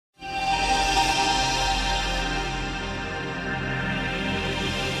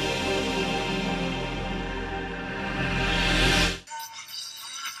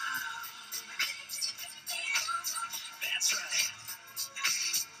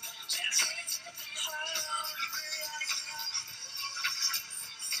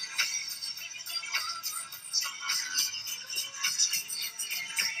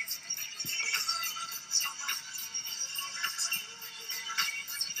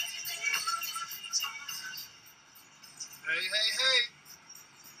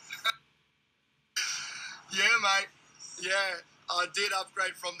Yeah, I did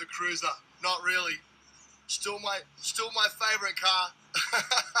upgrade from the Cruiser. Not really. Still my favorite car.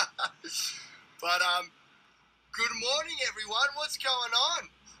 But good morning, everyone. What's going on?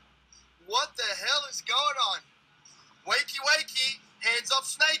 What the hell is going on? Wakey, wakey. Hands off,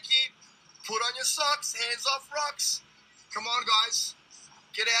 snakey. Put on your socks. Hands off, rocks. Come on, guys.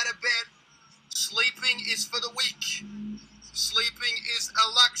 Get out of bed. Sleeping is for the weak. Sleeping is a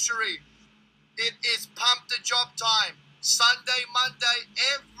luxury. It is pump the job time. Sunday, Monday,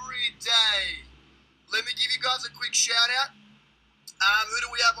 every day. Let me give you guys a quick shout out. Who do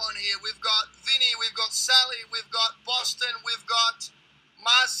we have on here? We've got Vinny, we've got Sally, we've got Boston, we've got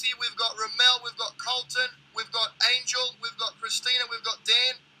Marcy, we've got Ramel, we've got Colton, we've got Angel, we've got Christina, we've got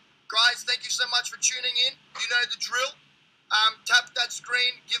Dan. Guys, thank you so much for tuning in. You know the drill. Tap that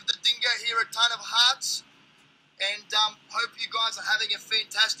screen, give the Dingo here a ton of hearts, and hope you guys are having a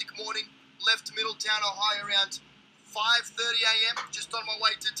fantastic morning. Left Middletown, Ohio around 5:30 a.m., just on my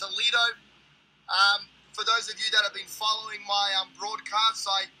way to Toledo. For those of you that have been following my broadcasts,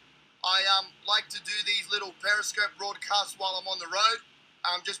 I like to do these little Periscope broadcasts while I'm on the road,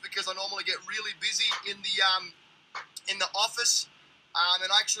 just because I normally get really busy in the office,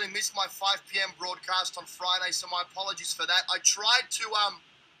 and I actually missed my 5 p.m. broadcast on Friday, so my apologies for that. I tried to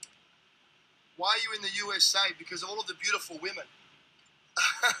why are you in the USA? Because of all of the beautiful women.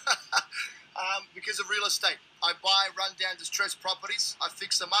 Because of real estate. I buy rundown distressed properties, I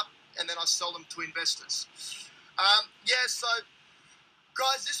fix them up, and then I sell them to investors. So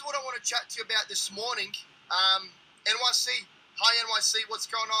guys, this is what I want to chat to you about this morning. NYC, hi NYC, what's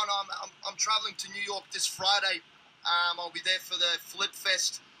going on? I'm traveling to New York this Friday. I'll be there for the Flip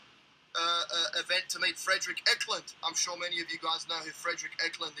Fest event to meet Frederick Eklund. I'm sure many of you guys know who Frederick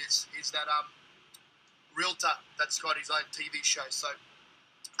Eklund is. He's that realtor that's got his own TV show. So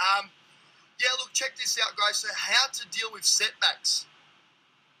look, check this out, guys. So how to deal with setbacks.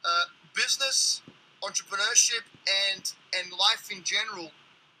 Business, entrepreneurship, and life in general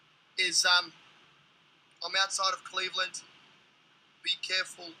is, I'm outside of Cleveland. Be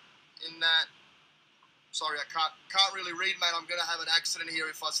careful in that. Sorry, I can't really read, mate. I'm going to have an accident here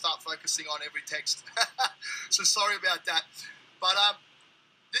if I start focusing on every text. So sorry about that. But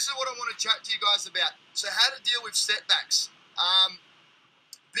this is what I want to chat to you guys about. So how to deal with setbacks.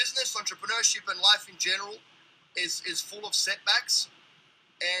 Business, entrepreneurship, and life in general is full of setbacks,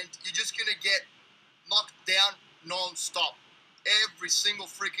 and you're just going to get knocked down non-stop. Every single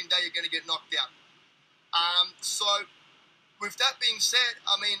freaking day you're going to get knocked down. So with that being said,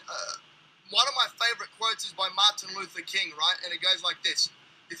 one of my favorite quotes is by Martin Luther King, right? And it goes like this: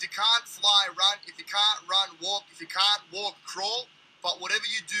 if you can't fly, run. If you can't run, walk. If you can't walk, crawl. But whatever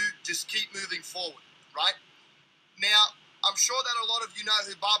you do, just keep moving forward, right? Now, I'm sure that a lot of you know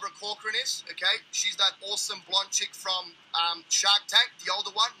who Barbara Corcoran is, okay? She's that awesome blonde chick from Shark Tank, the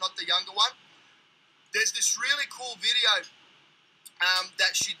older one, not the younger one. There's this really cool video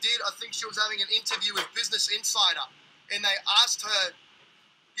that she did. I think she was having an interview with Business Insider, and they asked her,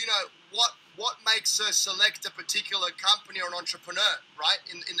 you know, what makes her select a particular company or an entrepreneur, right?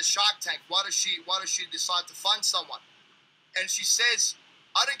 In the Shark Tank, why does she decide to fund someone? And she says,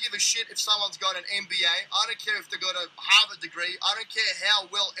 I don't give a shit if someone's got an MBA. I don't care if they got a Harvard degree. I don't care how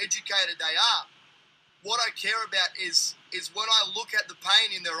well educated they are. What I care about is when I look at the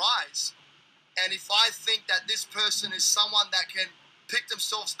pain in their eyes, and if I think that this person is someone that can pick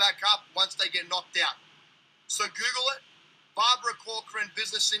themselves back up once they get knocked down. So Google it. Barbara Corcoran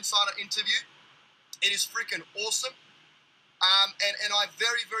Business Insider interview. It is freaking awesome. And I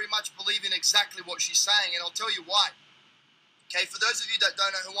very, very much believe in exactly what she's saying, and I'll tell you why. Okay, for those of you that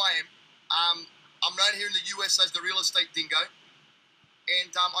don't know who I am, I'm known here in the US as the real estate dingo,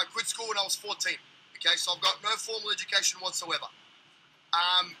 and I quit school when I was 14. Okay, so I've got no formal education whatsoever.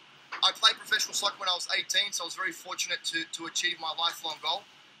 I played professional soccer when I was 18, so I was very fortunate to achieve my lifelong goal.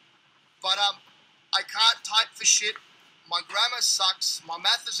 But I can't type for shit. My grammar sucks. My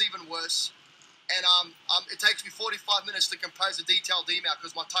math is even worse, and it takes me 45 minutes to compose a detailed email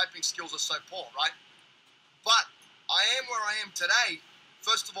because my typing skills are so poor, right? But I am where I am today,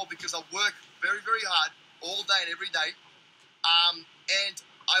 first of all, because I work very, very hard all day and every day. And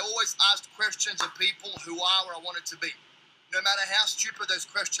I always asked questions of people who are where I wanted to be, no matter how stupid those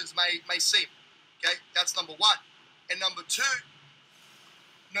questions may seem. Okay, that's number one. And number two,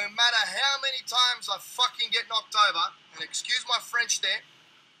 no matter how many times I fucking get knocked over, and excuse my French there,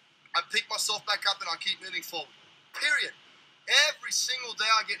 I pick myself back up and I keep moving forward. Period. Every single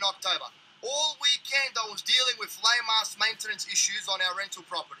day I get knocked over. All weekend I was dealing with lame-ass maintenance issues on our rental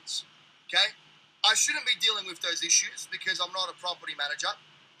properties, okay? I shouldn't be dealing with those issues because I'm not a property manager,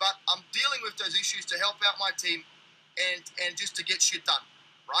 but I'm dealing with those issues to help out my team and just to get shit done,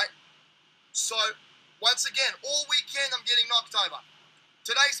 right? So once again, all weekend I'm getting knocked over.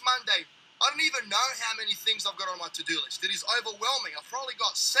 Today's Monday. I don't even know how many things I've got on my to-do list. It is overwhelming. I've probably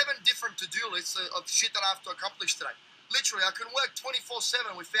got 7 different to-do lists of shit that I have to accomplish today. Literally, I can work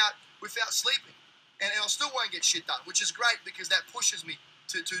 24/7 without sleeping, and I still won't get shit done, which is great because that pushes me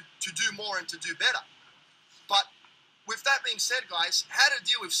to do more and to do better. But with that being said, guys, how to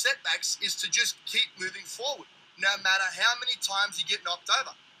deal with setbacks is to just keep moving forward, no matter how many times you get knocked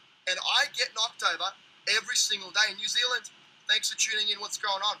over. And I get knocked over every single day in New Zealand. Thanks for tuning in. What's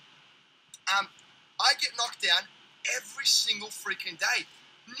going on? I get knocked down every single freaking day,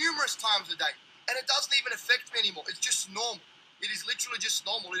 numerous times a day, and it doesn't even affect me anymore. It's just normal. It is literally just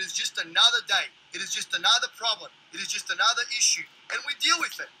normal. It is just another day. It is just another problem. It is just another issue, and we deal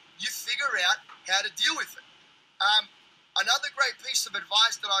with it. You figure out how to deal with it. Another great piece of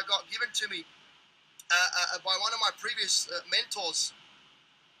advice that I got given to me by one of my previous mentors.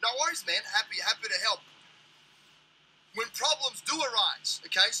 No worries, man. Happy to help. When problems do arise,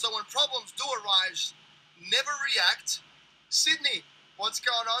 okay? So when problems do arise, never react. Sydney, what's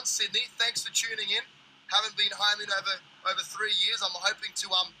going on, Sydney? Thanks for tuning in. Haven't been home in over 3 years. I'm hoping to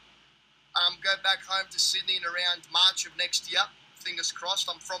go back home to Sydney in around March of next year. Fingers crossed.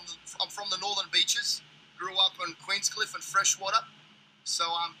 I'm from the Northern Beaches. Grew up in Queenscliff and Freshwater, so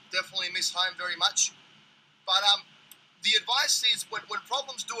definitely miss home very much. But the advice is when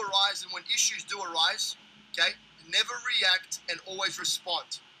problems do arise and when issues do arise, okay, never react and always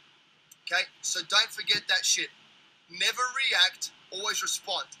respond. Okay, so don't forget that shit. Never react, always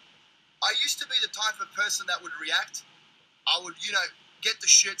respond. I used to be the type of person that would react. I would, get the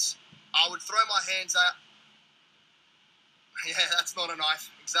shits. I would throw my hands up. Yeah, that's not a knife.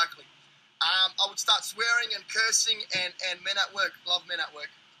 Exactly. I would start swearing and cursing and men at work. Love men at work.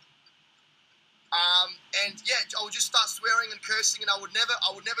 And yeah, I would just start swearing and cursing, and I would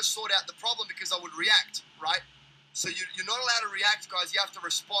never sort out the problem because I would react, right? So you're not allowed to react, guys. You have to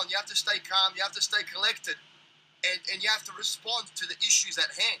respond. You have to stay calm. You have to stay collected, and you have to respond to the issues at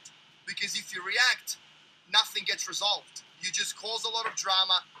hand. Because if you react, nothing gets resolved. You just cause a lot of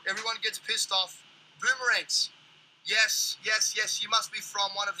drama. Everyone gets pissed off. Boomerangs. Yes. You must be from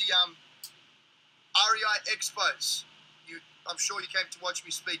one of the REI expos. I'm sure you came to watch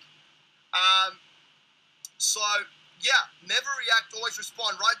me speak. So yeah, never react, always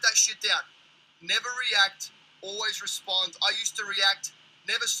respond. Write that shit down. Never react, always respond. I used to react,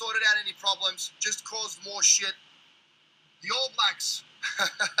 never sorted out any problems, just caused more shit. The All Blacks.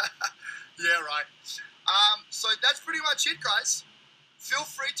 Yeah, right. So that's pretty much it, guys. Feel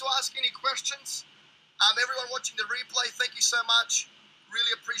free to ask any questions. Everyone watching the replay, thank you so much.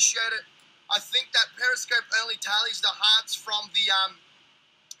 Really appreciate it. I think that Periscope only tallies the hearts from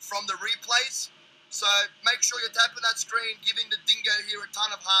the replays. So make sure you're tapping that screen, giving the Dingo here a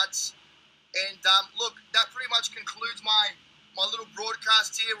ton of hearts. And look, that pretty much concludes my little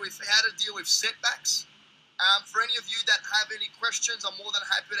broadcast here with how to deal with setbacks. For any of you that have any questions, I'm more than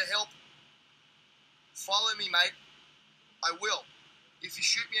happy to help. Follow me, mate. I will. If you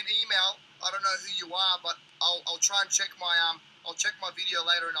shoot me an email, I don't know who you are, but I'll try and check my video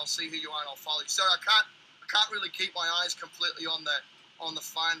later, and I'll see who you are, and I'll follow you. So I can't really keep my eyes completely on the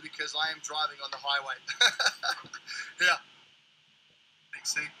phone because I am driving on the highway. Yeah.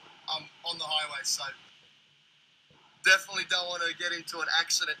 See, I'm on the highway, so definitely don't want to get into an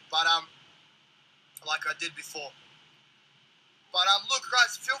accident, but like I did before. But look,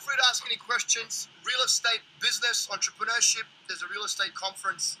 guys, feel free to ask any questions. Real estate, business, entrepreneurship. There's a real estate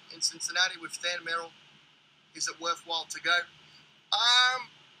conference in Cincinnati with Dan Merrill. Is it worthwhile to go?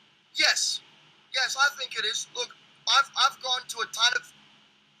 Yes, I think it is. Look, I've gone to a ton of.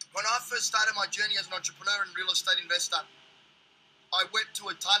 When I first started my journey as an entrepreneur and real estate investor, I went to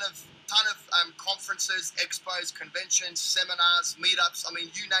a ton of conferences, expos, conventions, seminars, meetups. I mean,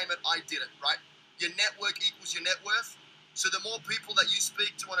 you name it, I did it, right? Your network equals your net worth. So the more people that you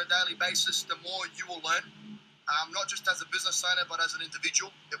speak to on a daily basis, the more you will learn. Not just as a business owner, but as an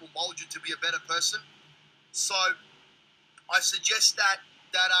individual. It will mold you to be a better person. So I suggest that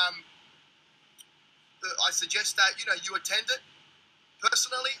you attend it.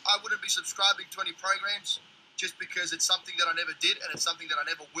 Personally, I wouldn't be subscribing to any programs just because it's something that I never did and it's something that I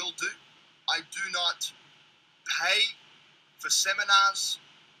never will do. I do not pay for seminars,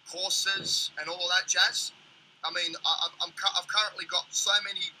 courses, and all that jazz. I mean, I've currently got so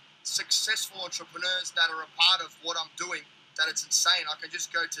many successful entrepreneurs that are a part of what I'm doing that it's insane. I can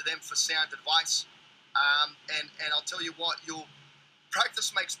just go to them for sound advice. And I'll tell you what,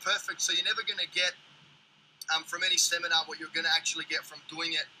 practice makes perfect, so you're never going to get from any seminar what you're going to actually get from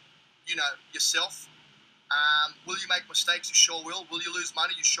doing it, yourself. Will you make mistakes? You sure will. Will you lose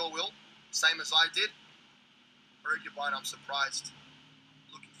money? You sure will. Same as I did. I read your mind. I'm surprised.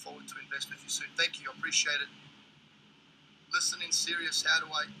 Looking forward to invest with you soon. Thank you. I appreciate it. Listening serious. How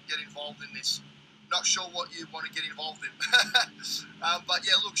do I get involved in this? Not sure what you want to get involved in. But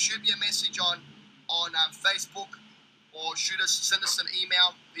yeah, look, shoot me a message on Facebook, or send us an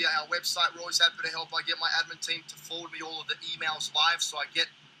email via our website. We're always happy to help. I get my admin team to forward me all of the emails live, so I get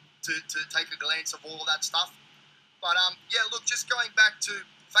to take a glance of all of that stuff. But yeah, look, just going back to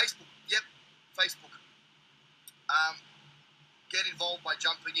Facebook. Yep, Facebook. Get involved by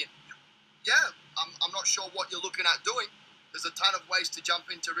jumping in. Yeah, I'm not sure what you're looking at doing. There's a ton of ways to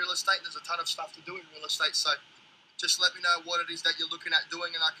jump into real estate. There's a ton of stuff to do in real estate. So just let me know what it is that you're looking at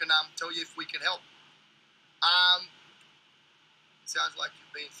doing, and I can tell you if we can help. Sounds like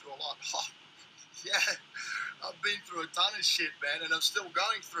you've been through a lot. Oh, yeah, I've been through a ton of shit, man, and I'm still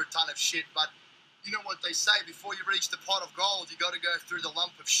going through a ton of shit. But you know what they say, before you reach the pot of gold, you got to go through the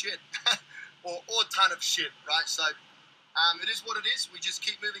lump of shit, or a ton of shit, right? So it is what it is. We just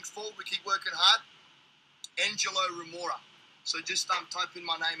keep moving forward. We keep working hard. Engelo Rumora. So just type in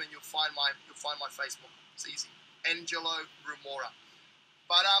my name and you'll find my Facebook. It's easy. Engelo Rumora.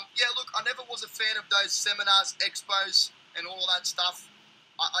 But yeah, look, I never was a fan of those seminars, expos, and all of that stuff.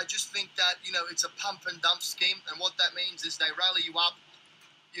 I just think that, you know, it's a pump and dump scheme, and what that means is they rally you up.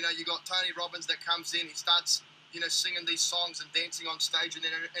 You know, you got Tony Robbins that comes in, he starts, you know, singing these songs and dancing on stage, and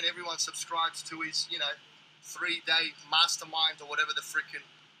then everyone subscribes to his, you know, 3-day mastermind or whatever the freaking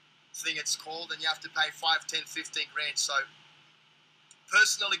thing it's called, and you have to pay 5, 10, 15 grand. So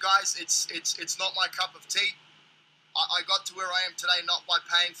personally, guys, it's not my cup of tea. I got to where I am today not by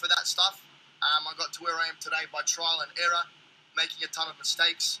paying for that stuff. I got to where I am today by trial and error, making a ton of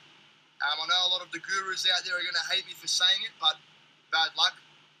mistakes. I know a lot of the gurus out there are going to hate me for saying it, but bad luck.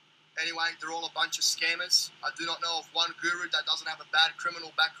 Anyway, they're all a bunch of scammers. I do not know of one guru that doesn't have a bad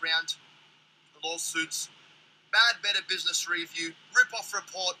criminal background, lawsuits, bad Better Business Review, rip-off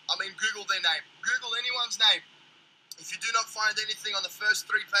report. I mean, Google their name. Google anyone's name. If you do not find anything on the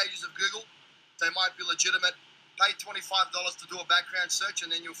first 3 pages of Google, they might be legitimate. Pay $25 to do a background search, and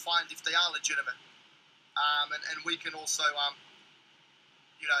then you'll find if they are legitimate. And we can also,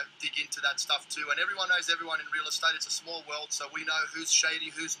 you know, dig into that stuff too. And everyone knows everyone in real estate. It's a small world, so we know who's shady,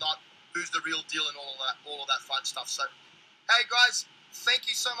 who's not, who's the real deal, and all of that fun stuff. So, hey guys, thank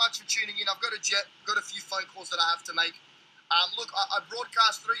you so much for tuning in. I've got a jet, got a few phone calls that I have to make. Look, I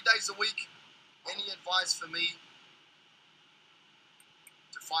broadcast 3 days a week. Any advice for me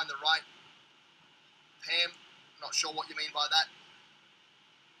to find the right Pam? Not sure what you mean by that.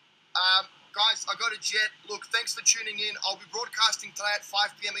 Guys, I got a jet. Look, thanks for tuning in. I'll be broadcasting today at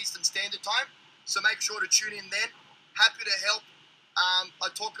 5 p.m. Eastern Standard Time, so make sure to tune in then. Happy to help.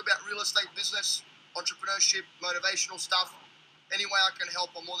 I talk about real estate business, entrepreneurship, motivational stuff. Any way I can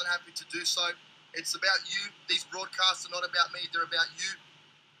help, I'm more than happy to do so. It's about you. These broadcasts are not about me. They're about you.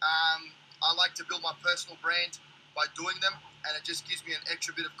 I like to build my personal brand by doing them, and it just gives me an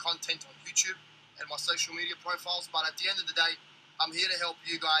extra bit of content on YouTube and my social media profiles. But at the end of the day, I'm here to help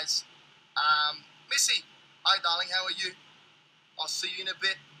you guys. Missy, hi darling, how are you? I'll see you in a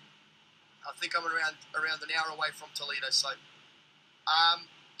bit. I think I'm around an hour away from Toledo. So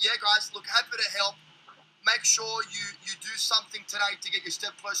yeah guys, look, happy to help. Make sure you do something today to get your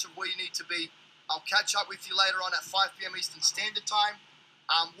step closer to where you need to be. I'll catch up with you later on at 5 p.m. Eastern Standard Time.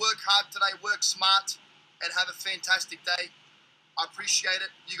 Work hard today, work smart, and have a fantastic day. I appreciate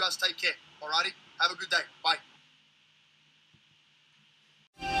it. You guys take care. Alrighty? Have a good day. Bye.